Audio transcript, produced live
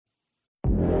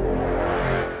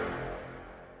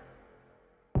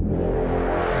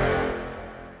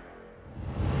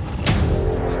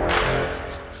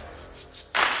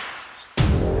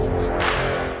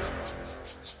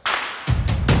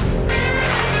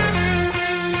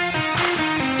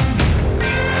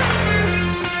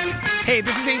Hey,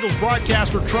 this is Angels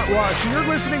broadcaster Trent Rush, and you're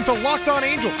listening to Locked On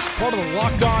Angels, part of the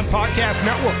Locked On Podcast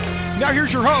Network. Now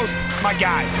here's your host, my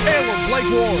guy, Taylor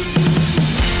Blake Ward.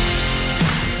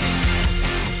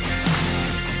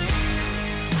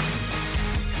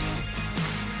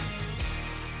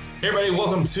 Hey everybody,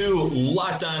 welcome to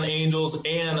Locked On Angels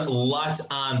and Locked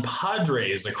On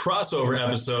Padres, a crossover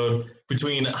episode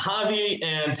between Javi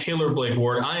and Taylor Blake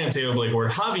Ward. I am Taylor Blake Ward.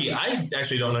 Javi, I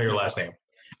actually don't know your last name.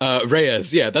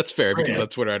 Reyes. Yeah, that's fair because Reyes. on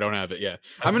Twitter I don't have it. Yeah,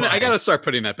 I got to start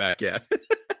putting that back. Yeah,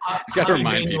 got to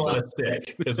remind people. On a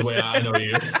stick is the way I know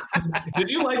you.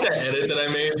 Did you like that edit that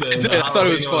I made? I thought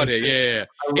it was funny. Yeah.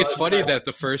 It's funny that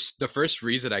the first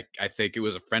reason I think it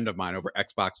was a friend of mine over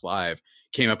Xbox Live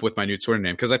came up with my new Twitter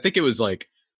name because I think it was like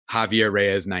Javier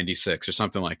Reyes 96 or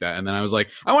something like that. And then I was like,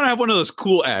 I want to have one of those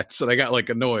cool ats, and I got like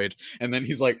annoyed. And then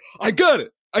he's like, I got it.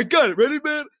 Ready,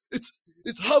 man? It's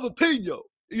jalapeno.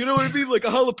 You know what I mean? Like a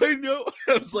jalapeno.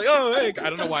 I was like, oh, hey, I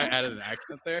don't know why I added an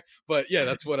accent there, but yeah,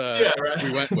 that's what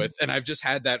we went with. And I've just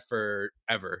had that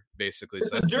forever, basically. So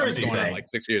that's Jersey going thing. on like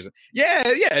 6 years. Yeah,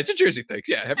 it's a Jersey thing.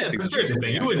 Yeah, it's a Jersey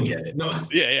thing. You wouldn't get it. No.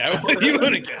 Yeah, you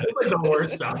wouldn't get it. It's like the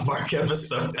worst South Park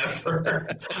episode ever.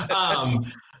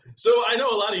 So I know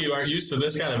a lot of you aren't used to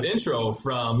this kind of intro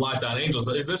from Locked On Angels.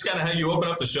 Is this kind of how you open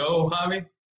up the show, Javi?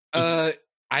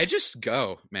 I just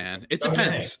go, man. It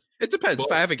depends. It depends. Well,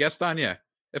 if I have a guest on, yeah.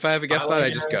 If I have a guest on, I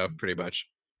just go, pretty much.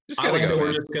 Just gotta go.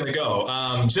 We're just gonna go.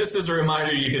 Just as a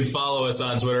reminder, you can follow us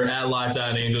on Twitter at Locked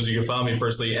On Angels. You can follow me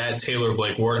personally at Taylor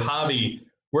Blake Ward. Javi,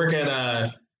 where can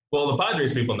the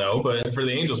Padres people know, but for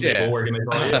the Angels people, where can they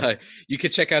follow you? You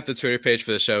can check out the Twitter page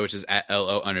for the show, which is at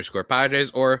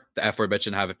LO_Padres, or the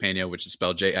aforementioned Javipeno, which is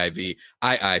spelled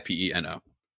JIVIIPENO.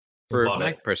 For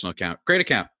my personal account. Great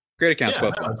account. Great accounts,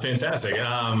 both. It's fantastic.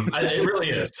 It really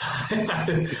is.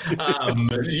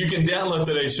 You can download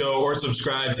today's show or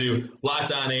subscribe to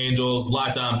Locked On Angels,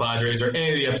 Locked On Padres, or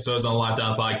any of the episodes on Locked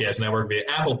On Podcast Network via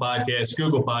Apple Podcasts,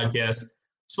 Google Podcasts,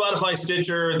 Spotify,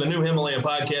 Stitcher, the new Himalaya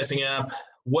podcasting app,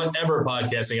 whatever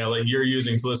podcasting outlet you're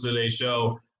using to listen to today's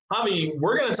show. Javi,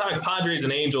 we're going to talk Padres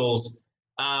and Angels.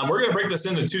 We're going to break this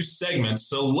into two segments.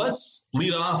 So let's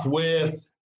lead off with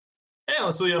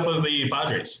the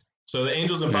Padres. So the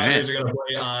Angels and Padres are going to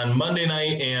play on Monday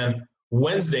night and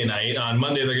Wednesday night. On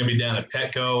Monday, they're going to be down at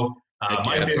Petco,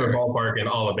 my favorite ballpark in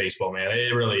all of baseball, man.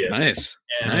 It really is. Nice.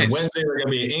 And on Wednesday, they're going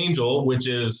to be at Angel, which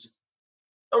is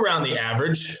around the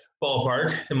average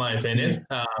ballpark, in my opinion.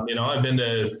 I've been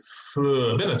to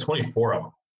 24 of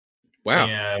them. Wow.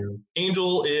 And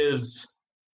Angel is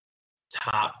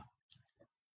top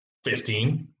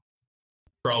 15.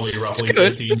 Probably roughly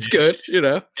 15. It's good,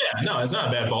 Yeah, no, it's not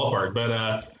a bad ballpark,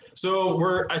 but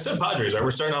so I said Padres, right?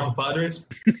 We're starting off with Padres?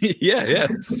 yeah.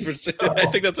 I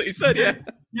think that's what you said, yeah.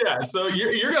 Yeah, so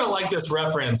you're going to like this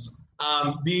reference.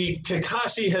 The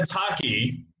Kakashi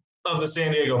Hatake of the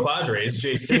San Diego Padres,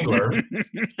 Jay Singler.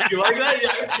 You like that?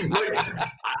 Yeah.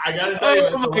 I got to tell you.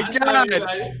 Oh, my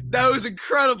God. That was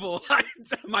incredible.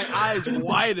 My eyes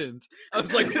widened. I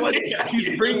was like, what?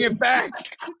 He's bringing it back.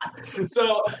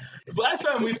 So last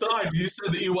time we talked, you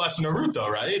said that you watched Naruto,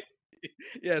 right?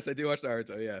 Yes, I do watch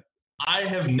Naruto, yeah. I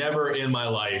have never in my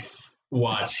life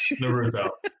watched Naruto,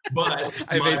 but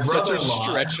I made such a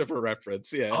stretch of a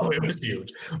reference, yeah. Oh, it was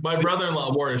huge. My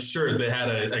brother-in-law wore a shirt that had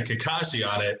a Kakashi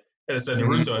on it, and it said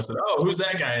Naruto. Mm-hmm. I said, oh, who's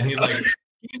that guy? And he's like,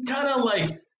 he's kind of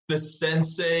like the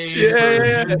sensei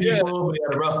for people, but he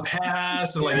had a rough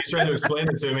past, and like he's trying to explain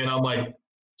it to me, and I'm like,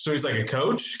 so he's like a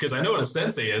coach? Because I know what a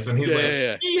sensei is, and he's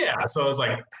yeah. So I was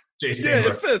like, Jason. Yeah,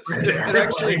 it fits. It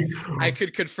actually, I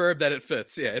could confirm that it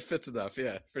fits. Yeah, it fits enough.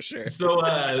 Yeah, for sure. So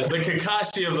the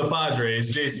Kakashi of the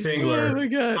Padres, Jay Singler. Oh my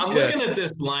God. I'm looking at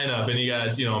this lineup, and you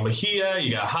got Mejia,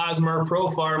 you got Hosmer,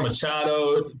 Profar,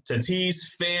 Machado,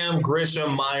 Tatis, Pham,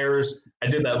 Grisham, Myers. I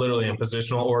did that literally in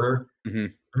positional order. Mm-hmm.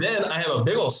 Then I have a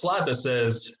big old slot that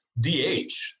says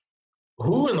DH.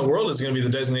 Who in the world is going to be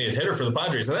the designated hitter for the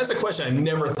Padres? And that's a question I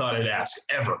never thought I'd ask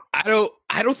ever. I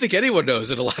don't think anyone knows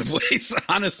in a lot of ways,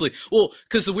 honestly. Well,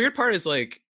 because the weird part is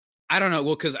like, I don't know.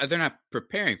 Well, because they're not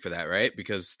preparing for that, right?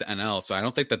 Because the NL. So I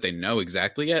don't think that they know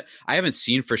exactly yet. I haven't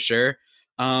seen for sure.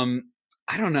 I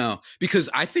don't know. Because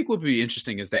I think what would be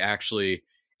interesting is they actually,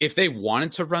 if they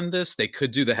wanted to run this, they could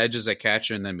do the Hedges at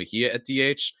catcher and then Mejia at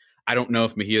DH. I don't know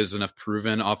if Mejia is enough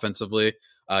proven offensively.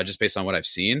 Just based on what I've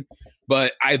seen.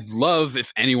 But I'd love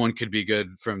if anyone could be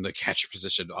good from the catcher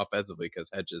position offensively because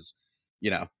Hedges,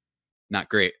 not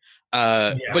great.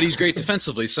 But he's great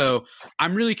defensively. So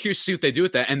I'm really curious to see what they do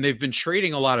with that. And they've been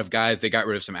trading a lot of guys. They got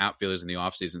rid of some outfielders in the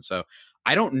offseason. So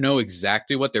I don't know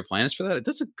exactly what their plan is for that.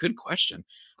 That's a good question.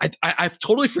 I've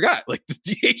totally forgot like the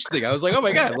DH thing. I was like, oh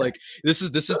my God, like this is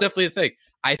definitely a thing.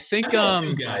 I think I've got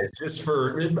two guys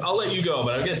I'll let you go,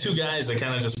 but I've got two guys that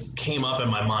kind of just came up in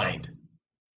my mind.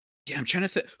 Yeah, I'm trying to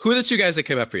think. Who are the two guys that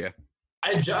came up for you?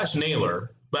 I had Josh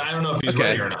Naylor, but I don't know if he's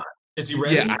ready or not. Is he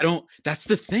ready? Yeah, that's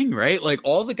the thing, right? Like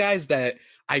all the guys that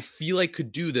I feel like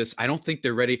could do this, I don't think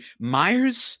they're ready.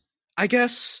 Myers, I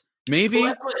guess, maybe.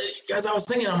 Well, guys, I was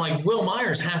thinking, I'm like, Will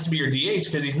Myers has to be your DH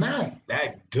because he's not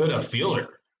that good a fielder.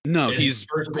 No, he's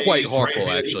quite awful,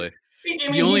 actually. I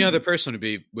mean, the only other person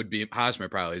would be Hosmer.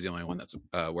 Probably is the only one that's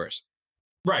worse.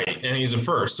 Right, and he's at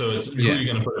first, so it's who are you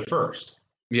going to put at first?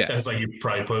 Yeah, and it's like you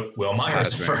probably put Will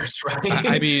Myers first, right?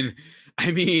 I mean,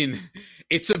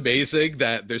 it's amazing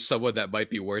that there's someone that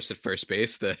might be worse at first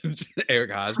base than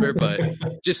Eric Hosmer, but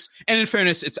and in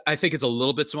fairness, I think it's a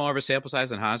little bit smaller of a sample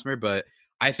size than Hosmer, but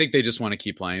I think they just want to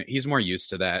keep playing. He's more used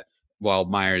to that, while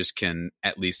Myers can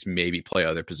at least maybe play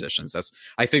other positions.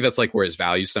 I think that's like where his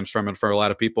value stems from, and for a lot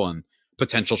of people, and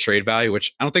potential trade value,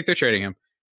 which I don't think they're trading him,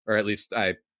 or at least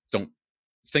I don't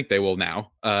think they will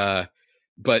now.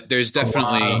 But there's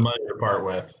definitely a lot of money to part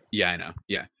with. Yeah, I know.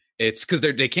 Yeah, it's because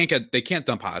they can't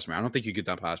dump Hosmer. I don't think you could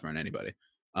dump Hosmer on anybody,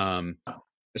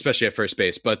 especially at first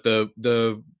base. But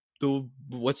the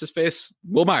what's his face?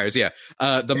 Will Myers. Yeah,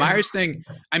 the Myers thing.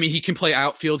 I mean, he can play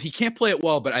outfield. He can't play it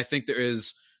well, but I think there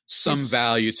is some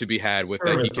value to be had with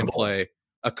that. He can play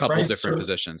a couple different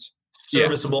positions.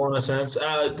 Serviceable in a sense.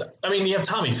 I mean, you have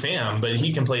Tommy Pham, but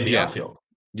he can play the outfield.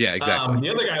 Yeah, exactly. The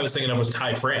other guy I was thinking of was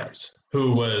Ty France,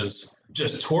 who was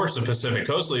just torched the Pacific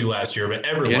Coast League last year, but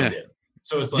everyone did.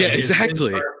 So it's like,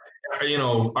 exactly.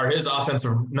 Are his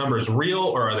offensive numbers real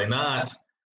or are they not?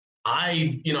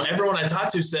 Everyone I talk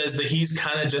to says that he's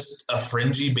kind of just a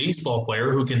fringy baseball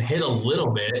player who can hit a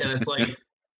little bit. And it's like,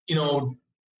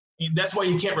 that's why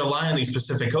you can't rely on these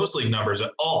Pacific Coast League numbers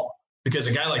at all. Because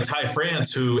a guy like Ty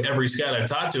France, who every scout I've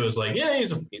talked to is like, yeah,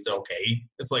 he's okay.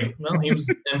 It's like, well, he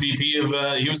was MVP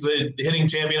of he was the hitting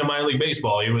champion of minor league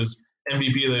baseball. He was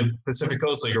MVP of the Pacific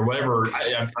Coast League or whatever.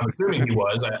 I'm assuming he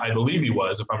was. I believe he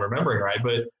was, if I'm remembering right.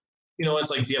 But it's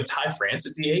like, do you have Ty France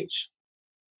at DH?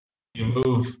 You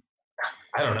move.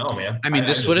 I don't know, man. I mean,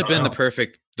 this would have been the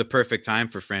perfect time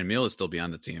for Fran Meal to still be on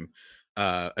the team.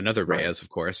 Another Reyes, of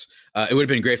course. It would have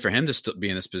been great for him to still be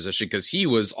in this position because he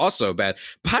was also bad.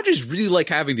 Padres really like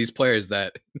having these players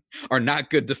that are not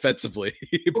good defensively.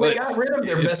 But they got rid of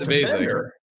their best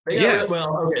defender.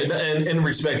 And in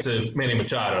respect to Manny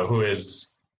Machado, who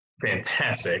is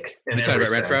fantastic. You're talking about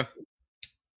Renfroe?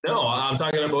 No, I'm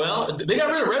talking about, they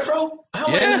got rid of Renfroe?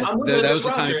 That was the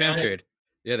Tommy Pham trade.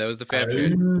 Yeah, that was the Pham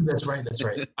trade. That's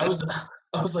right. I was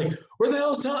like, where the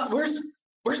hell is Tom?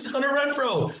 Where's Hunter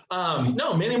Renfroe?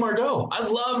 No, Manny Margot. I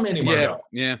love Manny Margot.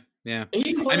 Yeah. And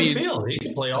he can play the field. He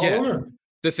can play all over.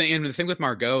 The thing with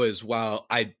Margot is, while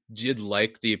I did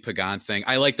like the Pagan thing,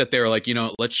 I like that they were like,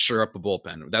 let's shore up a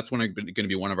bullpen. That's going to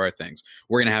be one of our things.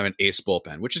 We're going to have an ace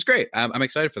bullpen, which is great. I'm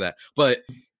excited for that. But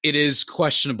it is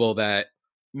questionable that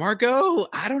Margot,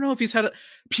 I don't know if he's had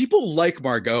people like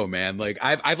Margot, man. Like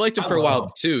I've liked him for a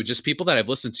while too. Just people that I've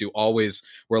listened to always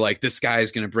were like, this guy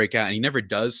is going to break out, and he never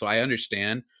does. So I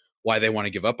understand why they want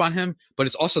to give up on him. But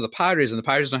it's also the Padres, and the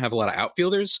Padres don't have a lot of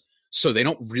outfielders, so they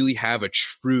don't really have a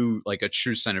true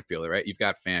center fielder, right? You've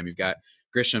got Pham, you've got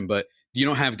Grisham, but you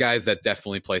don't have guys that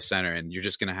definitely play center, and you're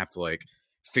just going to have to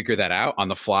figure that out on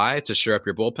the fly to shore up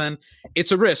your bullpen.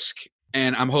 It's a risk,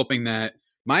 and I'm hoping that.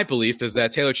 My belief is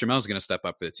that Taylor Trammell is going to step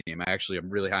up for the team. I actually am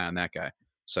really high on that guy.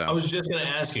 So I was just going to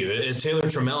ask you: is Taylor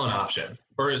Trammell an option,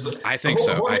 or is I think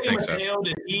so? Jorge Mateo,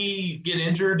 did he get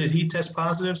injured? Did he test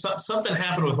positive? Something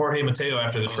happened with Jorge Mateo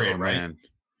after the trade, right? Man.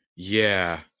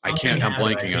 Yeah, I'm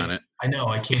blanking on it. I know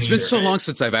I can't. It's been so long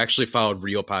since I've actually followed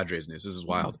real Padres news. This is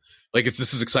wild. This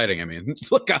is exciting. I mean,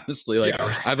 look, honestly,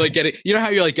 I'm getting. You know how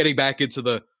you're getting back into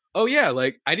the. Oh yeah,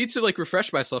 I need to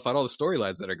refresh myself on all the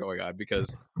storylines that are going on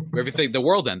because the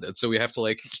world ended, so we have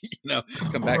to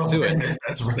come back to it.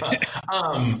 That's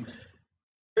right.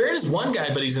 There is one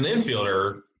guy, but he's an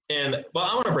infielder, and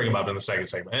I want to bring him up in the second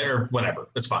segment or whenever.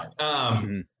 It's fine.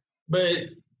 But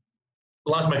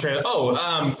lost my train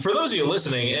of. For those of you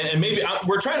listening, and maybe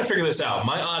we're trying to figure this out.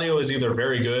 My audio is either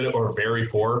very good or very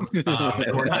poor,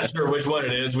 and we're not sure which one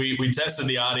it is. We tested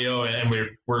the audio, and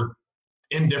we're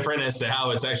indifferent as to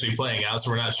how it's actually playing out,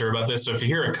 so we're not sure about this. So if you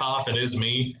hear a cough, it is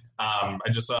me. I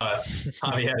just saw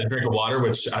Javi had a drink of water,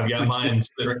 which I've got mine.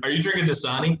 Are you drinking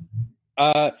Dasani?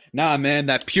 Nah, man,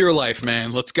 that Pure Life,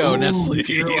 man. Let's go, Nestle.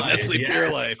 Pure Life. Nestle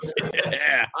Pure Life.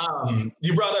 Yeah.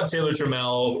 You brought up Taylor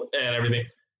Trammell and everything.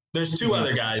 There's two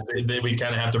other guys that we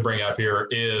kind of have to bring up here.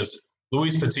 Is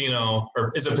Luis Patino,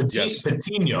 or is it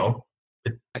Patino?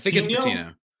 I think it's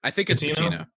Patino. I think it's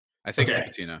Patino. I think it's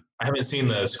Patino. I haven't seen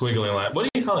the squiggly line. What do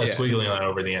you call that squiggly line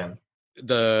over the end?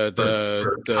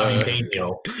 Tommy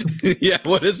Peno. Yeah,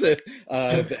 what is it?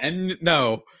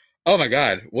 No. Oh my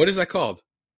God, what is that called?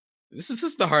 This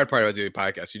is the hard part about doing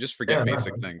podcasts. You just forget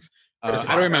basic things. I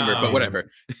don't remember, but whatever.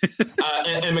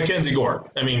 and Mackenzie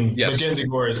Gore. I mean, yes. Mackenzie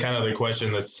Gore is kind of the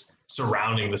question that's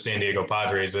surrounding the San Diego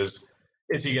Padres. Is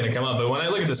he going to come up? But when I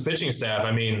look at this pitching staff,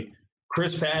 I mean,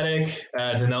 Chris Paddack,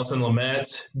 Dinelson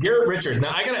Lamet, Garrett Richards.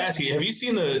 Now I got to ask you: Have you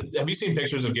seen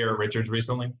pictures of Garrett Richards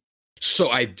recently?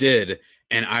 So I did,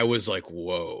 and I was like,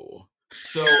 "Whoa!"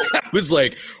 So I was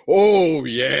like, "Oh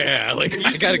yeah!" Like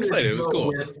I got excited. It was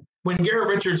cool. When Garrett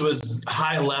Richards was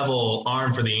high-level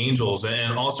arm for the Angels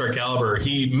and all-star caliber,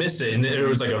 he missed it, and it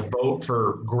was like a vote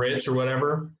for Grich or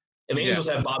whatever. And the Angels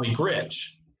have Bobby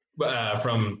Grich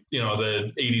from the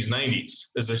 80s, 90s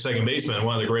as their second baseman,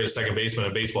 one of the greatest second basemen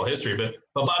in baseball history. But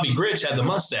Bobby Grich had the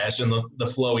mustache and the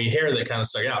flowy hair that kind of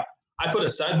stuck out. I put a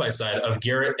side-by-side of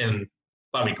Garrett and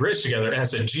Bobby Grich together, and I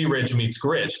said, G-Rich meets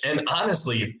Grich. And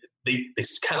honestly, they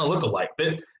kind of look alike.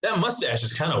 That mustache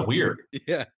is kind of weird.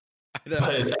 Yeah.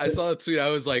 I saw the tweet. I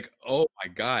was like, oh my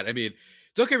God. I mean,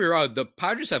 don't get me wrong. The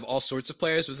Padres have all sorts of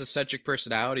players with eccentric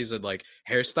personalities and like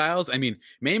hairstyles. I mean,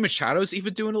 Manny Machado's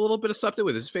even doing a little bit of something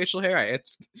with his facial hair. A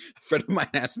friend of mine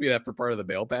asked me that for part of the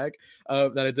mailbag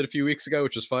that I did a few weeks ago,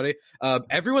 which was funny.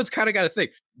 Everyone's kind of got to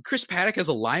think. Chris Paddack has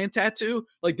a lion tattoo.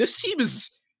 Like this team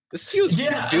is feeling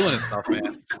itself,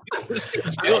 man. This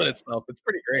team's feeling itself. It's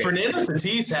pretty great. Fernando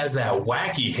Tatis has that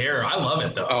wacky hair. I love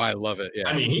it, though. Oh, I love it. Yeah.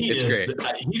 I mean, it's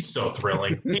great. He's so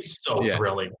thrilling. He's so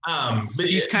thrilling. But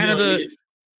he's kind of the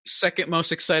second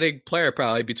most exciting player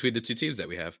probably between the two teams that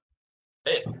we have.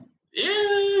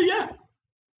 Yeah.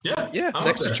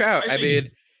 Next to Trout.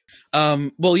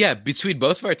 Between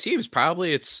both of our teams,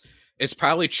 probably it's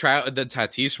probably Trout and then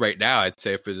Tatis right now. I'd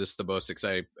say for this the most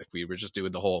exciting if we were just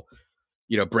doing the whole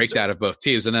breakdown of both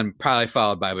teams, and then probably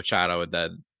followed by Machado, and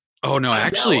then you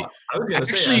got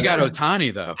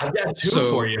Ohtani though. I've got two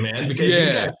for you, man, because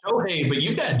you got Shohei, but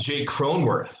you've got Jake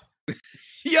Cronenworth.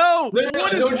 Yo,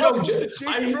 no joke.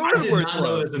 I did not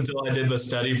know this until I did the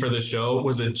study for the show.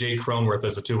 Was that Jake Cronenworth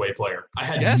as a two-way player? I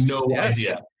had no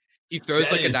idea. He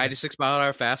throws a 96 mile an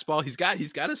hour fastball. He's got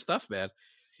his stuff, man.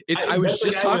 I was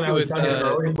just talking with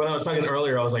when I was talking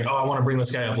earlier, I was like, I want to bring this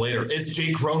guy up later. It's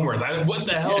Jake Cronenworth. What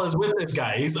the hell is with this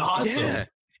guy? He's awesome. Yeah.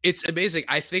 It's amazing.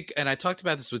 I think, and I talked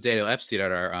about this with Daniel Epstein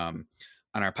on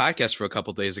our podcast for a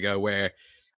couple of days ago, where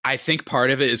I think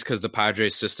part of it is because the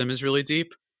Padres system is really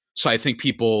deep. So I think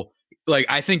people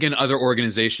I think in other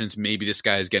organizations, maybe this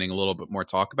guy is getting a little bit more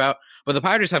talk about, but the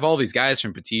Padres have all these guys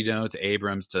from Patino to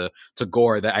Abrams to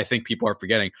Gore that I think people are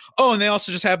forgetting. Oh, and they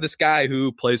also just have this guy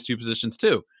who plays two positions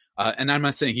too. And I'm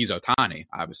not saying he's Ohtani,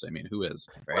 obviously. I mean, who is?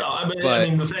 Right? Well, I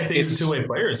mean, the fact that he's a two-way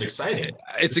player is exciting.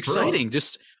 It's exciting.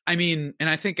 Just, I mean, and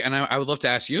I think, and I would love to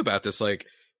ask you about this, like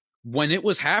when it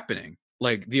was happening,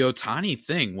 like the Ohtani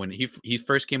thing, when he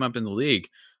first came up in the league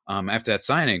after that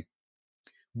signing,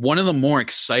 one of the more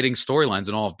exciting storylines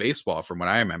in all of baseball from what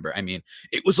I remember. I mean,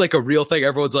 it was like a real thing.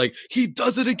 Everyone's like, he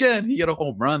does it again. He got a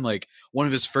home run, like one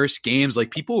of his first games.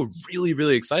 Like people were really,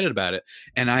 really excited about it.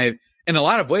 And in a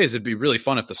lot of ways, it'd be really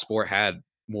fun if the sport had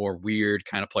more weird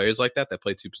kind of players like that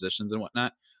play two positions and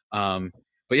whatnot.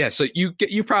 But yeah, so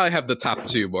you probably have the top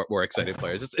two more excited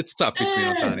players. It's tough between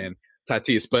Ohtani and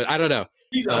Tatis, but I don't know.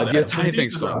 The Ohtani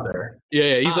thing's fun.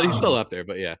 Yeah, he's still up there,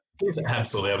 but yeah. He's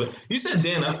absolutely up there. You said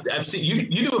Dan, I've seen you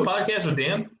do a podcast with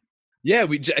Dan? Yeah,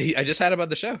 I just had him on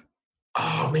the show.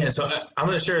 Oh man, so I'm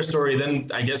going to share a story. Then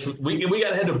I guess we got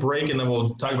to head to break, and then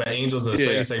we'll talk about Angels in the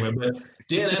second segment. But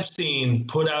Dan Epstein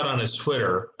put out on his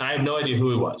Twitter. I have no idea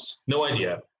who he was. No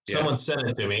idea. Yeah. Someone sent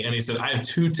it to me, and he said, "I have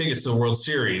 2 tickets to the World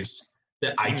Series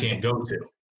that I can't go to."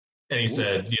 And he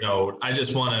said, I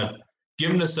just want to give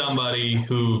them to somebody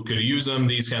who could use them.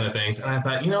 These kind of things. And I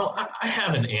thought, I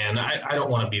have an in. I don't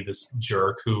want to be this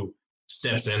jerk who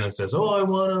steps in and says, "Oh, I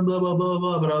want them," blah blah blah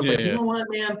blah. But I was you know what,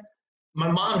 man. My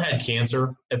mom had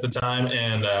cancer at the time,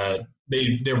 and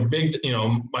they're big.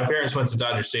 My parents went to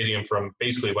Dodger Stadium from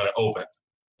basically when it opened.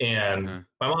 And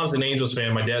my mom's an Angels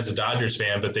fan, my dad's a Dodgers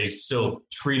fan, but they still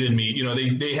treated me.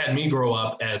 They had me grow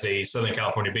up as a Southern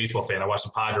California baseball fan. I watched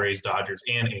the Padres, Dodgers,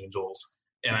 and Angels,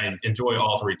 and I enjoy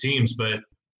all 3 teams. But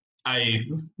I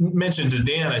mentioned to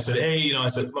Dan, I said, "Hey,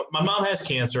 my mom has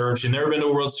cancer. She's never been to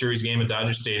a World Series game at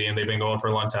Dodger Stadium. They've been going for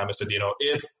a long time." I said,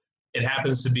 if it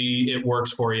happens to be, it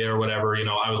works for you or whatever,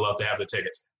 I would love to have the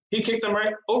tickets. He kicked them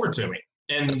right over to me.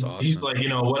 And awesome. He's like,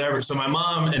 whatever. So my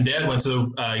mom and dad went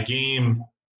to game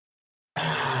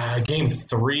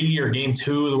 3 or game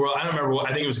 2 of the World. I don't remember.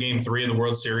 I think it was game 3 of the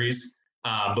World Series.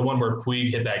 The one where Puig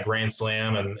hit that grand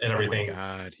slam and everything. Oh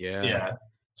my God, yeah.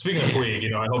 Speaking of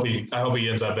Puig, I hope he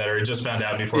ends up better. I just found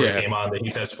out before we came on that he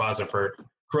tested positive for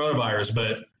coronavirus.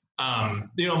 But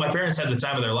my parents had the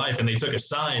time of their life, and they took a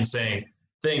sign saying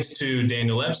thanks to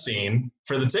Daniel Epstein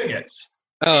for the tickets.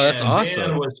 Oh, that's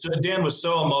awesome. Dan was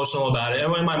so emotional about it.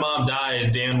 And when my mom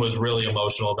died, Dan was really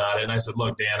emotional about it. And I said,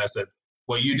 look, Dan,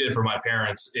 what you did for my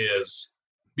parents is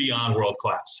beyond world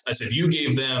class. I said, you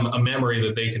gave them a memory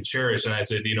that they can cherish. And I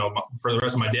said, for the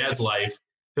rest of my dad's life,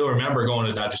 he'll remember going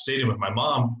to Dodger Stadium with my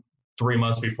mom 3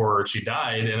 months before she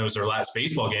died. And it was her last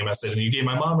baseball game. I said, and you gave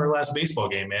my mom her last baseball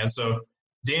game, man. So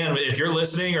Dan, if you're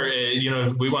listening or,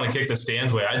 if we want to kick the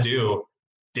stands way, I do.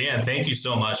 Dan, thank you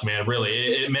so much, man. Really,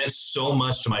 it meant so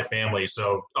much to my family.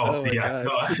 So,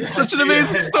 it's such an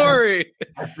amazing story.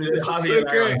 Javi and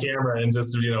I on camera, and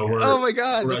just oh my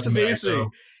God, that's amazing.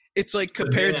 So, it's like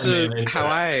compared to how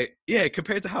I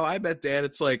met Dan.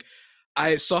 It's like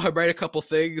I saw him write a couple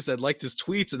things and liked his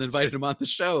tweets and invited him on the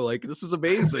show. Like, this is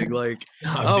amazing. Like,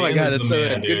 oh my God, that's so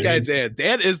man, good guy, Dan.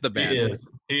 Dan is the man.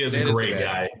 He is a great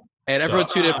guy. And everyone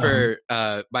tune in for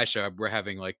my show. We're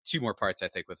having like 2 more parts, I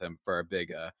think, with him for our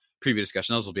big preview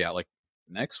discussion. Those will be out like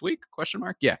next week? ?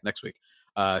 Yeah, next week.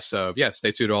 So yeah,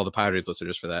 stay tuned to all the Padres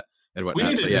listeners for that and whatnot.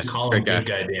 We need to just call him Good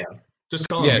Guy Dan. Just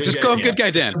call him Good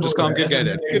Guy Dan. Just call him Good Guy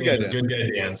Dan. Good Guy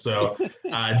Dan. So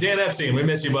Dan Epstein, we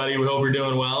miss you, buddy. We hope you're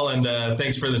doing well, and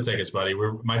thanks for the tickets, buddy.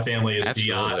 My family is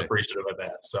beyond appreciative of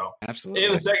that. So absolutely.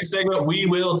 In the second segment, we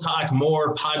will talk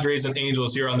more Padres and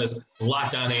Angels here on this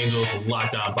Locked On Angels,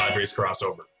 Locked On Padres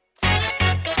crossover.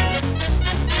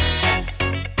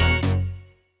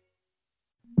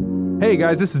 Hey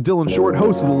guys, this is Dylan Short,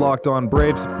 host of the Locked On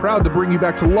Braves, proud to bring you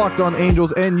back to Locked On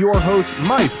Angels and your host,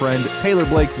 my friend, Taylor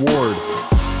Blake Ward.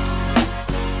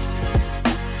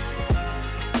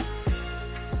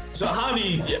 So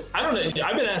Javi, I don't know,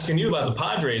 I've been asking you about the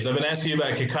Padres. I've been asking you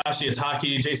about Kakashi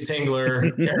Ataki, Jace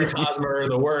Tingler, Eric Hosmer,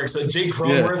 the works, Jake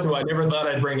Cronenworth, who I never thought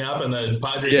I'd bring up, and the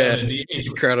Padres having a DH.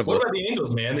 Incredible. What about the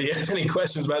Angels, man? Do you have any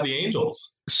questions about the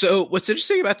Angels? So what's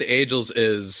interesting about the Angels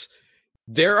is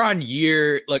they're on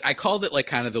year, like I called it like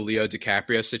kind of the Leo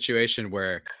DiCaprio situation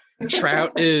where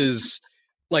Trout is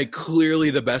like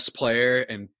clearly the best player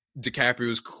and DiCaprio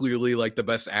is clearly like the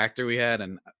best actor we had,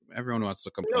 and everyone wants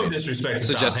to complain. No disrespect to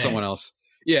suggest someone else.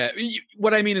 Yeah,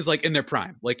 what I mean is like in their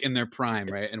prime, right,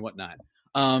 and whatnot.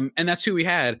 And that's who we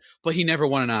had, but he never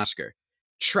won an Oscar.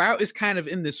 Trout is kind of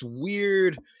in this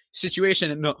weird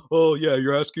situation, and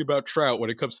you're asking about Trout when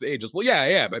it comes to the Angels. Well,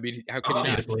 yeah. I mean, how can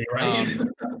obviously, right?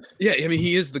 Yeah, I mean,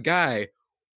 he is the guy.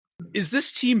 Is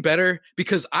this team better?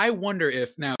 Because I wonder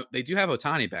if now they do have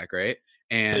Ohtani back, right?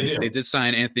 And they did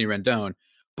sign Anthony Rendon,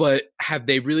 but have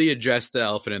they really addressed the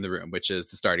elephant in the room, which is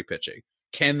the starting pitching?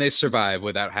 Can they survive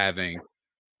without having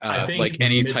like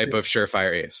any type of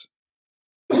surefire ace?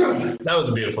 That was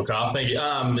a beautiful cough. Thank you.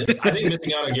 I think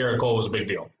missing out on Garrett Cole was a big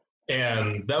deal.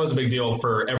 And that was a big deal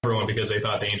for everyone because they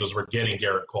thought the Angels were getting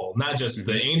Garrett Cole, not just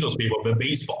the Angels people, but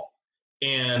baseball.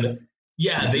 And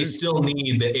they still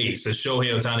need the ace. Is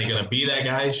Shohei Ohtani going to be that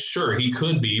guy? Sure, he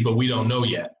could be, but we don't know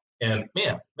yet. And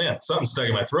man, something's stuck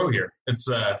in my throat here. It's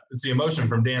the emotion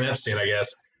from Dan Epstein, I guess.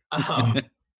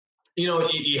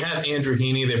 You have Andrew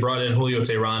Heaney. They brought in Julio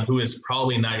Teheran, who is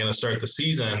probably not going to start the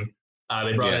season.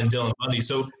 They brought in Dylan Bundy.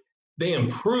 So they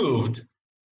improved.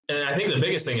 And I think the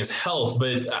biggest thing is health,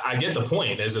 but I get the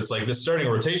point. Is it's like the starting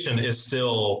rotation is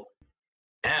still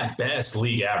at best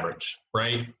league average,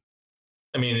 right?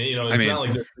 I mean, it's not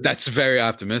like that's very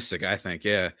optimistic. I think,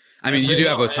 yeah. I mean, you do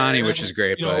have Ohtani, which is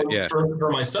great, but yeah. For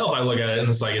myself, I look at it and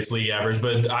it's like it's league average.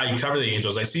 But I cover the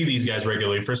Angels. I see these guys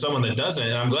regularly. For someone that doesn't,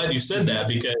 and I'm glad you said that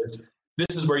because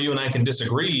this is where you and I can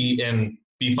disagree and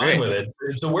be fine with it.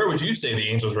 So, where would you say the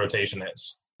Angels' rotation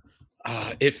is?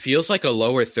 It feels like a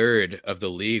lower third of the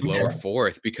league, lower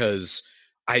fourth, because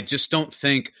I just don't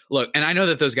think – look, and I know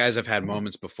that those guys have had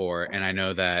moments before, and I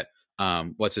know that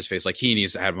what's his face? Like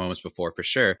Heaney's had moments before for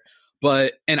sure.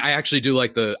 But – and I actually do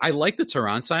like the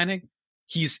Teheran signing.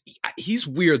 He's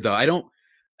weird though.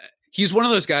 He's one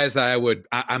of those guys that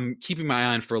I'm keeping my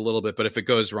eye on for a little bit, but if it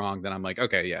goes wrong, then I'm like,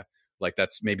 okay, yeah. Like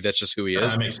that's just who he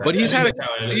is. But he's had a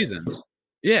couple seasons.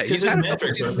 Yeah, his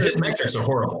metrics are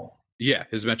horrible. Yeah,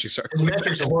 his metrics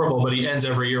are horrible, but he ends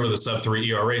every year with a sub-3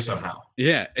 ERA somehow.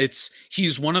 Yeah,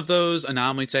 he's one of those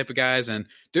anomaly type of guys, and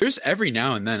there's every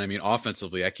now and then, I mean,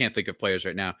 offensively, I can't think of players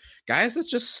right now, guys that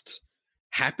just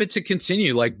happen to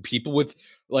continue, like people with,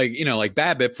 like, like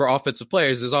BABIP for offensive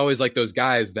players, there's always like those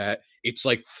guys that it's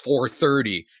like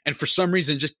 430, and for some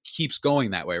reason just keeps going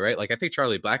that way, right? Like I think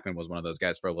Charlie Blackmon was one of those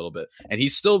guys for a little bit, and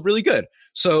he's still really good.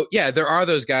 So yeah, there are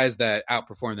those guys that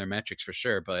outperform their metrics for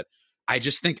sure, but I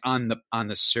just think on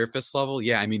the surface level,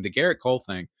 yeah, I mean the Garrett Cole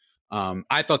thing,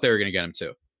 I thought they were going to get him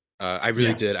too. I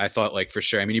really did. I thought like for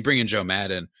sure. I mean, you bring in Joe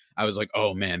Madden. I was like,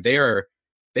 oh man,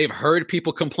 they've heard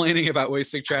people complaining about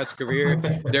wasting Trout's career.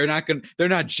 They're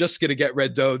not just going to get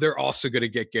Red Doe. They're also going to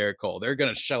get Garrett Cole. They're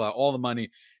going to shell out all the money,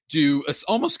 do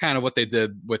almost kind of what they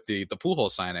did with the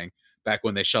Pujols signing back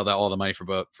when they shelled out all the money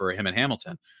for him and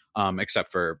Hamilton,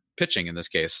 except for pitching in this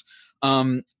case.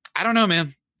 I don't know,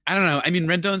 man. I don't know. I mean,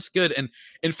 Rendon's good. And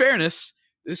in fairness,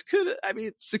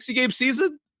 60-game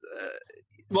season,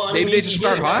 maybe they just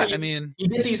start hot. You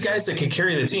get these guys that can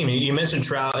carry the team. You mentioned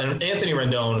Trout and Anthony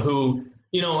Rendon, who,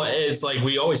 it's like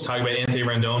we always talk about Anthony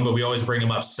Rendon, but we always bring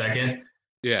him up second.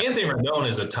 Yeah. Anthony Rendon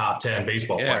is a top 10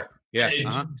 baseball player. Yeah.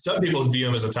 Some people view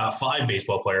him as a top 5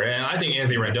 baseball player. And I think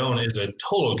Anthony Rendon is a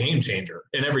total game changer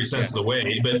in every sense of the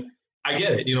way. But I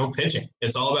get it, pitching.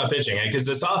 It's all about pitching. Because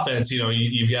this offense,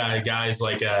 you've got guys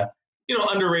like,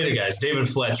 underrated guys, David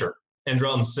Fletcher,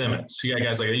 Andrelton Simmons. You got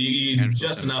guys like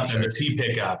Justin Upton, does he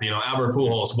pick up? Albert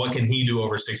Pujols, what can he do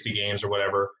over 60 games or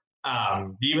whatever?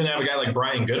 You even have a guy like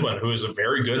Brian Goodwin, who is a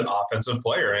very good offensive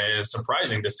player, and it's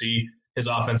surprising to see his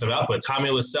offensive output. Tommy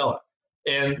Lascella.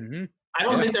 And I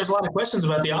don't think there's a lot of questions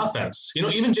about the offense.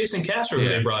 Even Jason Castro, who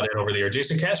they brought in over the year.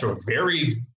 Jason Castro,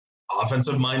 very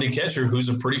offensive-minded catcher who's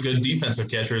a pretty good defensive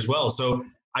catcher as well. So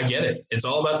I get it. It's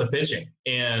all about the pitching.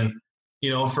 And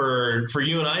for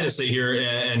you and I to sit here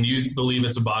and you believe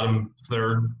it's a bottom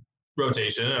third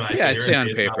rotation, and I sit here and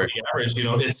say paper. It's average,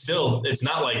 it's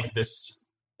not like this.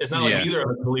 It's not like either of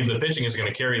us believe the pitching is going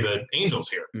to carry the Angels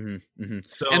here.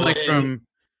 So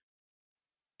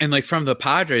from the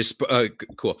Padres,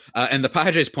 cool. And the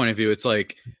Padres' point of view, it's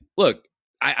like, look,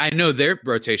 I know their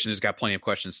rotation has got plenty of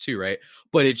questions too, right?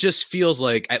 But it just feels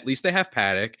like at least they have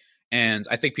Paddock. And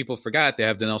I think people forgot they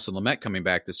have Dinelson Lamet coming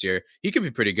back this year. He could be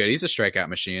pretty good. He's a strikeout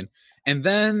machine. And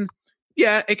then,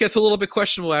 it gets a little bit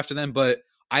questionable after them. But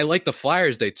I like the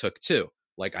flyers they took too.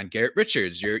 Like on Garrett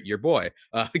Richards, your boy.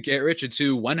 Garrett Richards,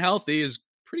 who when healthy is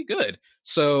pretty good.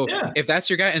 So if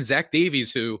that's your guy, and Zach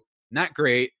Davies, who not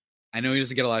great. I know he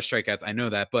doesn't get a lot of strikeouts. I know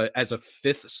that. But as a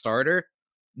 5th starter,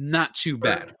 not too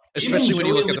bad. Especially when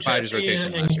you look at the Padres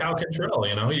rotation. And Cal Cantrell,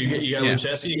 you got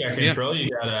Lucchesi, you got Cantrell, you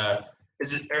got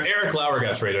Eric Lauer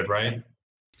got traded, right?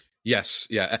 Yes,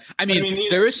 yeah. I mean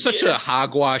there is such a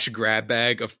hogwash grab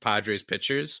bag of Padres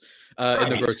pitchers in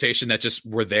the rotation that just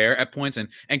were there at points. And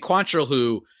Quantrill,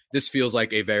 who this feels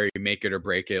like a very make it or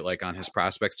break it, like on his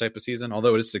prospects type of season,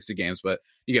 although it is 60 games, but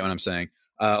you get what I'm saying.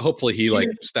 Hopefully he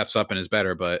steps up and is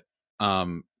better, but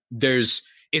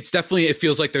it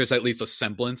feels like there's at least a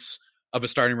semblance of a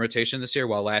starting rotation this year,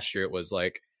 while last year it was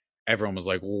like everyone was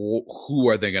like, who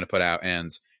are they going to put out?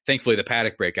 And thankfully the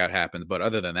Paddock breakout happened, but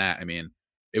other than that, I mean,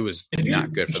 it was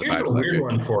not good for the Padres. Here's a weird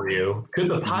one for you. Could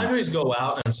the Padres go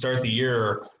out and start the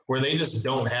year where they just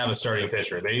don't have a starting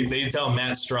pitcher? They tell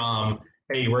Matt Strahm,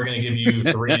 hey, we're going to give you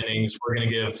 3 innings. We're going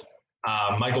to give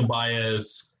Michael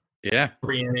Baez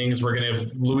 3 innings. We're going to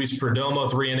give Luis Perdomo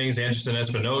 3 innings, Anderson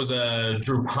Espinoza,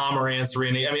 Drew Pomeranz 3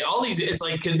 innings. I mean, all these, it's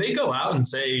like, can they go out and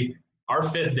say our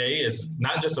 5th day is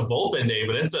not just a bullpen day,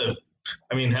 but it's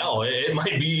it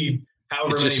might be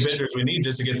however many pitchers we need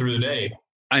just to get through the day.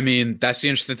 I mean, that's the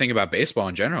interesting thing about baseball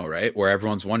in general, right? Where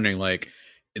everyone's wondering, like,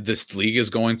 this league is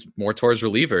going more towards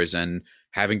relievers and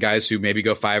having guys who maybe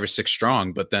go 5 or 6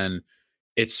 strong, but then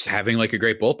it's having like a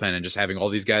great bullpen and just having all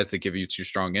these guys that give you 2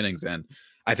 strong innings. And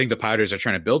I think the Padres are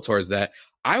trying to build towards that.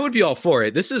 I would be all for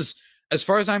it. This is, as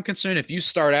far as I'm concerned, if you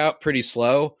start out pretty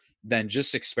slow, then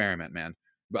just experiment, man.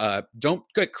 Don't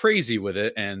get crazy with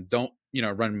it and don't,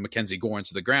 run Mackenzie Gore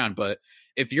into the ground. But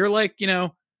if you're like,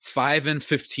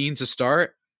 5-15 to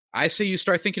start, I say you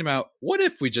start thinking about, what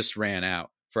if we just ran out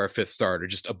for our 5th starter,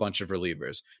 just a bunch of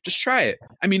relievers? Just try it.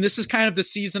 I mean, this is kind of the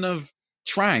season of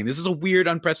trying. This is a weird,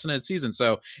 unprecedented season.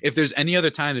 So if there's any other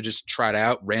time to just try it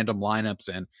out, random lineups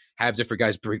and have different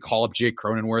guys call up Jake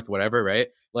Cronenworth, whatever, right?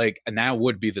 Like, now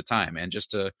would be the time. And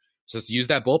just to use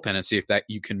that bullpen and see if that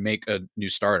you can make a new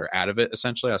starter out of it,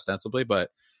 essentially, ostensibly. But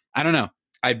I don't know.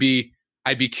 I'd be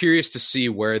curious to see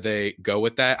where they go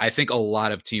with that. I think a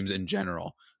lot of teams in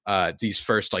general, these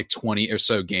first like 20 or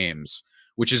so games,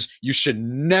 which is, you should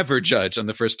never judge on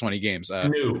the first 20 games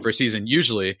for a season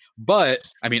usually. But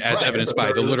I mean, as evidenced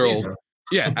by the literal,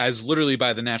 as literally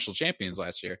by the national champions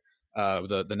last year,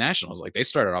 the Nationals, like they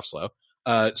started off slow.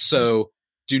 So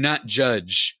do not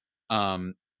judge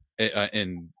in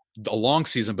a long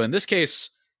season. But in this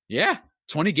case,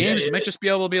 20 games, you might just be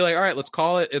able to be like, all right, let's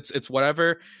call it. It's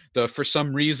whatever. For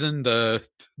some reason, the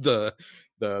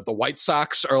White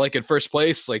Sox are like in first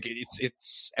place. Like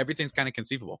it's everything's kind of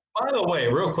conceivable. By the way,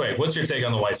 real quick, what's your take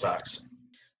on the White Sox?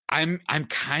 I'm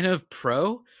kind of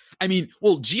pro. I mean,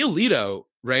 well, Giolito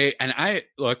Right. And I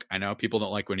know people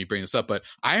don't like when you bring this up, but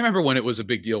I remember when it was a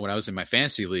big deal when I was in my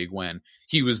fantasy league, when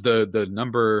he was the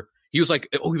number, he was like,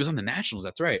 he was on the Nationals.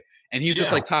 That's right. And he was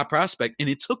just like top prospect. And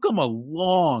it took him a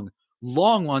long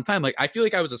time. Like, I feel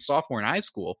like I was a sophomore in high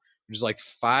school, which is like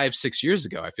 5-6 years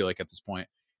ago, I feel like at this point.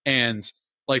 And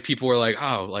like, people were like,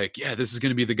 oh, like, yeah, this is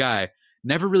going to be the guy.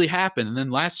 Never really happened. And then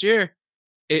last year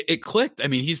it clicked. I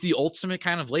mean, he's the ultimate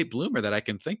kind of late bloomer that I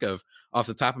can think of off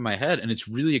the top of my head. And it's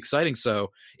really exciting.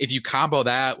 So if you combo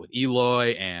that with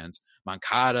Eloy and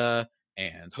Moncada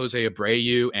and Jose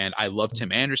Abreu, and I love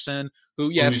Tim Anderson, who,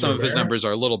 Luis some Robert. of his numbers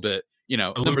are a little bit,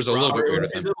 numbers are a little bit weird.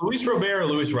 Is it Luis Robert or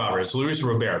Luis Roberts? Luis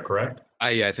Robert, correct?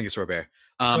 Yeah, I think it's Robert.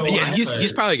 So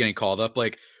he's probably getting called up.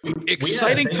 Like,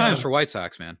 exciting times for White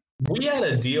Sox, man. We had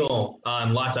a deal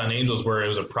on Locked On Angels where it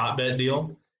was a prop bet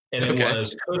deal. And it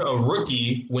was, could a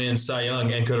rookie win Cy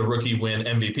Young and could a rookie win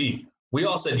MVP? We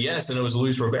all said yes, and it was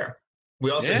Luis Robert. We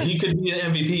all said he could be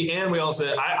an MVP, and we all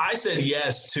said I said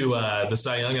yes to the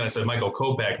Cy Young, and I said Michael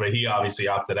Kopech, but he obviously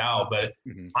opted out. But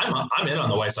I'm in on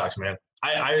the White Sox, man.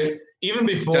 I even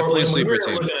before when we were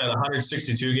looking at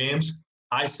 162 games,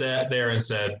 I sat there and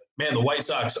said, man, the White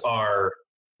Sox are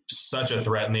such a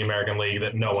threat in the American League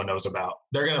that no one knows about.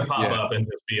 They're going to pop up and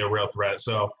just be a real threat.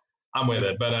 So I'm with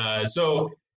it. But so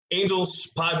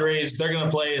Angels, Padres, they're going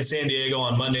to play in San Diego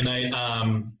on Monday night.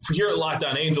 Here at Locked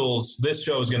On Angels, this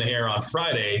show is going to air on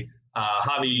Friday.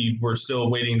 Javi, we're still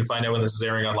waiting to find out when this is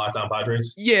airing on Locked On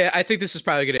Padres. Yeah, I think this is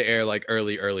probably going to air like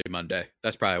early Monday.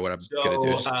 That's probably what I'm going to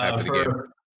do. Just time for the game.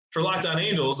 For Locked On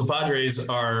Angels, the Angels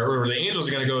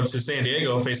are going to go to San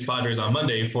Diego, face the Padres on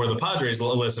Monday. For the Padres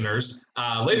listeners,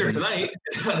 later tonight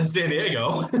in San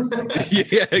Diego.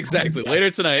 Yeah, exactly. Later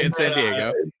tonight in San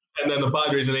Diego. And then the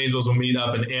Padres and Angels will meet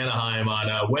up in Anaheim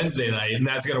on Wednesday night, and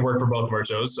that's going to work for both of our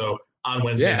shows. So on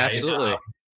Wednesday night. Yeah, absolutely.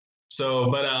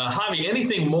 But Javi,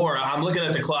 anything more? I'm looking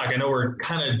at the clock. I know we're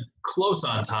kind of close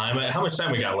on time. How much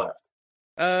time we got left?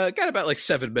 Got about like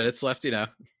 7 minutes left,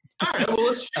 All right, well,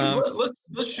 let's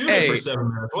shoot it for 7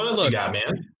 minutes. What else you got,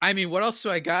 man? I mean, what else do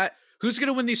I got? Who's going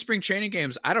to win these spring training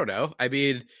games? I don't know. I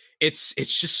mean, it's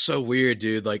just so weird,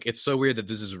 dude. Like, it's so weird that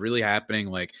this is really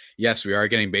happening. Like, yes, we are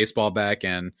getting baseball back,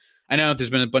 and I know there's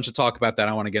been a bunch of talk about that. I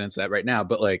don't want to get into that right now,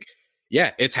 but like,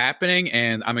 yeah, it's happening,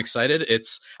 and I'm excited.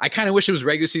 I kind of wish it was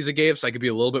regular season games so I could be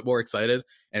a little bit more excited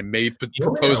and maybe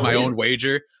propose my own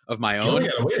wager of my own.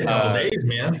 You gotta wait a couple days,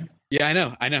 man. Yeah,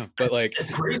 I know, but like,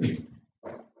 it's crazy.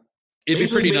 It'd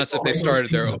be pretty nuts if they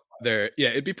started their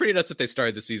it'd be pretty nuts if they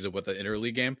started the season with an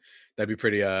interleague game. That'd be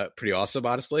pretty awesome,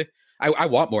 honestly. I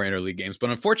want more interleague games, but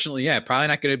unfortunately, probably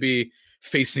not going to be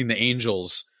facing the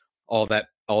Angels all that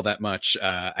much,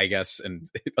 I guess, and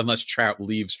unless Trout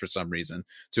leaves for some reason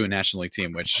to a National League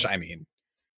team, which I mean,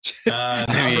 for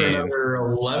another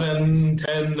 11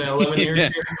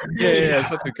 years. Yeah,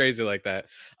 something crazy like that.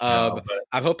 I'm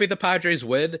hoping the Padres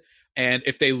win, and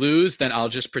if they lose, then I'll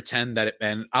just pretend that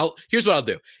here's what I'll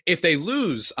do. If they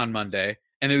lose on Monday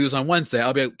and they lose on Wednesday,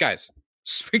 I'll be like, guys,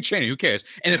 spring training, who cares?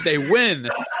 And if they win,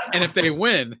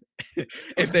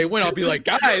 I'll be like,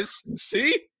 guys,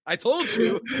 see? I told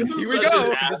you. Here we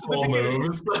go. This is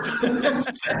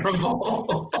the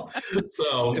terrible.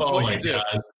 So, it's what my you do.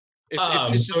 God.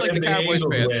 It's just like the Cowboys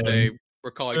fans when they were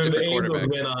calling different quarterbacks.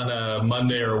 If the Angels win on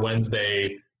Monday or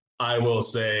Wednesday, I will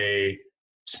say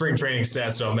spring training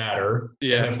stats don't matter.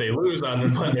 Yeah. And if they lose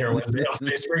on Monday or Wednesday, I'll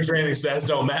say spring training stats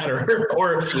don't matter.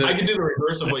 Or I can do the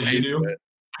reverse of what you do.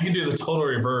 I can do the total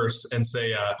reverse and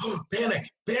say, panic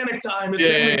time.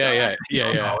 Yeah.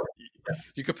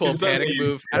 You could pull a panic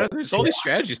move. There's all these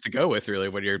strategies to go with, really,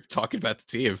 when you're talking about the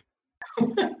team.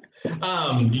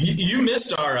 You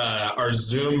missed our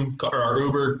Zoom or our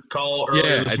Uber call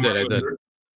earlier. Yeah, I did.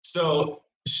 So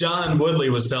Sean Woodley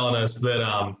was telling us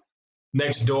that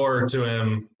next door to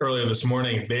him earlier this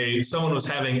morning, someone was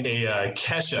having a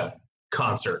Kesha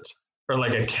concert or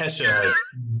like a Kesha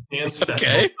dance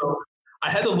festival. So I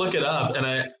had to look it up, and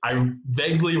I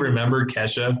vaguely remembered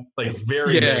Kesha, like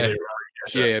very vaguely remembered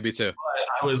Kesha. Yeah, me too.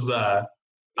 But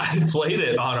I played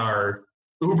it on our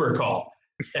Uber call,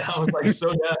 and I was like so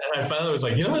down, and I finally was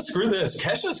like, you know what, screw this.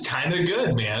 Kesha's kind of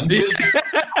good, man.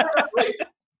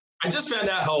 I just found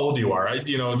out how old you are.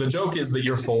 The joke is that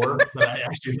you're 4, but I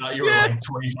actually thought you were like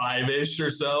 25-ish or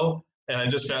so, and I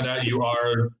just found out you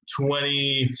are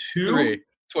 22?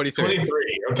 23.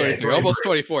 Okay, 23. Almost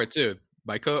 24 too.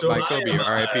 My Kobe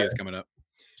RIP is coming up.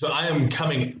 So I am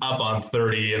coming up on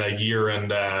 30 in a year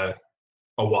and a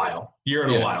while.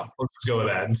 Let's just go with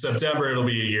that. In September, it'll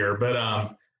be a year.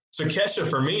 But so Kesha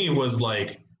for me was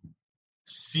like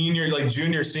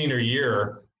junior, senior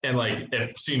year. And like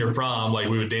at senior prom, like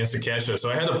we would dance to Kesha.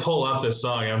 So I had to pull up this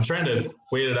song. I'm trying to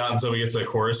wait it out until we get to the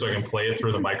chorus so I can play it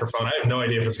through the microphone. I have no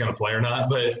idea if it's going to play or not,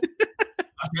 but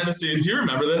I'm trying to see. Do you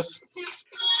remember this?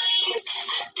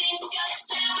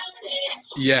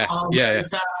 Yeah.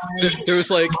 There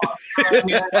was like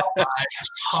my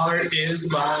heart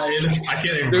is mine. I can't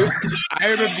even remember. I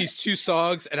remember these two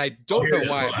songs, and I don't know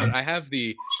why, but I have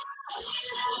the.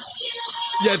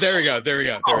 Yeah, there we go.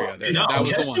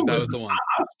 That was the one.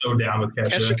 I'm so down with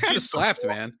Kesha. Kesha kind of slapped,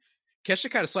 man.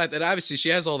 Kesha kind of slapped. And obviously, she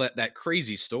has all that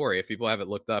crazy story. If people haven't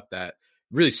looked up that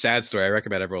really sad story, I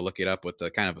recommend everyone look it up with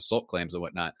the kind of assault claims and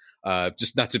whatnot.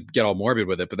 Just not to get all morbid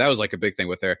with it, but that was like a big thing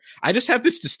with her. I just have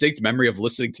this distinct memory of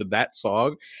listening to that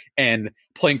song and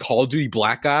playing Call of Duty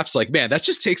Black Ops. Like, man, that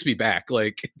just takes me back.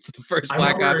 Like, the first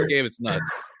Black Ops game, it's nuts.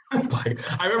 I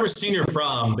remember senior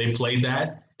prom, they played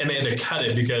that, and they had to cut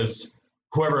it because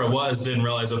whoever it was didn't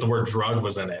realize that the word drug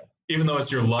was in it. Even though it's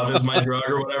your love is my drug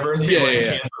or whatever, they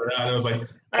canceled it out. And it was like,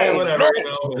 hey, whatever.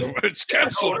 No. It's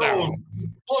canceled now.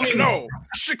 Well, I mean, no.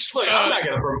 I'm not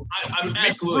going to. I'm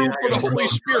absolutely not for the Holy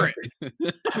Spirit.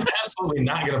 I'm absolutely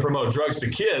not going to promote drugs to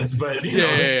kids, but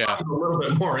this song's a little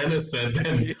bit more innocent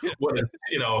than what it's.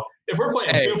 If we're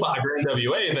playing Tupac or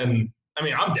NWA, then I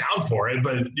mean, I'm down for it.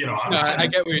 But I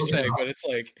get what you're saying, but it's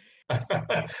like.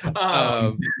 That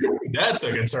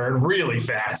took a turn really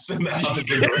fast in the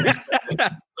opposite direction.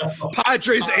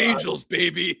 Padres Angels,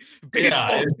 baby.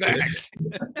 Baseball's back.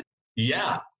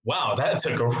 Yeah. Wow, that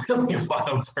took a really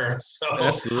wild turn. So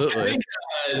absolutely. I think,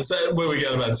 is that what we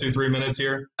got, about 2-3 minutes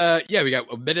here? Yeah, we got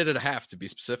a minute and a half to be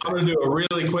specific. I'm going to do a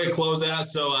really quick closeout.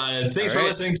 So thanks for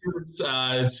listening to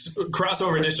this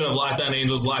crossover edition of Locked On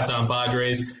Angels, Locked On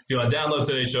Padres. If you want to download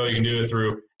today's show, you can do it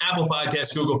through Apple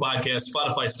Podcasts, Google Podcasts,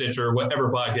 Spotify, Stitcher,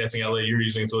 whatever podcasting outlet you're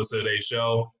using to listen to today's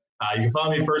show. You can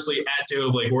follow me personally at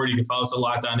Taylor Blake Ward. You can follow us at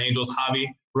Locked On Angels. Javi,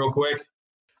 real quick.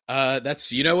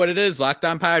 That's what it is. Locked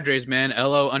On Padres, man.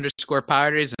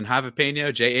 LO_Padres and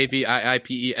Javipeno,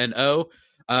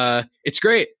 JAVIIPENO. It's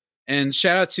great. And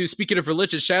shout out to, speaking of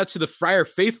religion, shout out to the Friar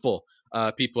Faithful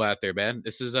people out there, man.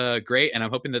 This is great, and I'm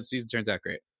hoping that the season turns out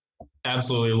great.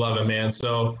 Absolutely love it, man.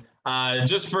 So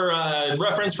just for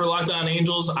reference for Locked On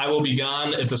Angels, I will be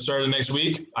gone at the start of next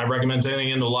week. I recommend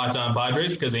tuning into Locked On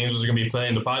Padres because the Angels are going to be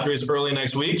playing the Padres early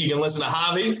next week. You can listen to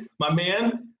Javi, my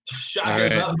man. Shock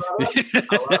us up, brother.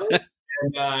 I love it.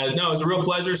 And no, it's a real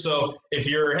pleasure. So if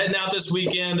you're heading out this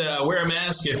weekend, wear a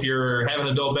mask. If you're having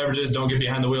adult beverages, don't get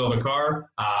behind the wheel of a car.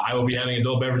 I will be having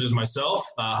adult beverages myself.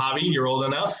 Javi, you're old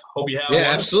enough. Hope you have one. Yeah,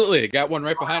 absolutely. Got one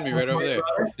right behind me, right over there.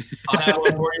 I'll have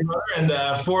one for you, brother. And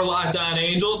for Locked On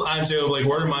Angels, I'm Taylor Blake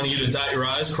Ward, reminding you to dot your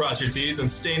I's, cross your T's, and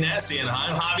stay nasty,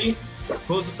 Anaheim. Javi,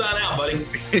 close the sign out, buddy.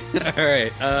 All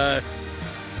right.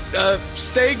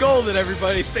 Stay golden,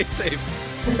 everybody. Stay safe.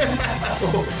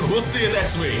 We'll see you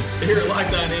next week here at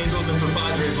Locked On Angels, and for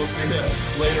Padres, we'll see you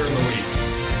later in the week.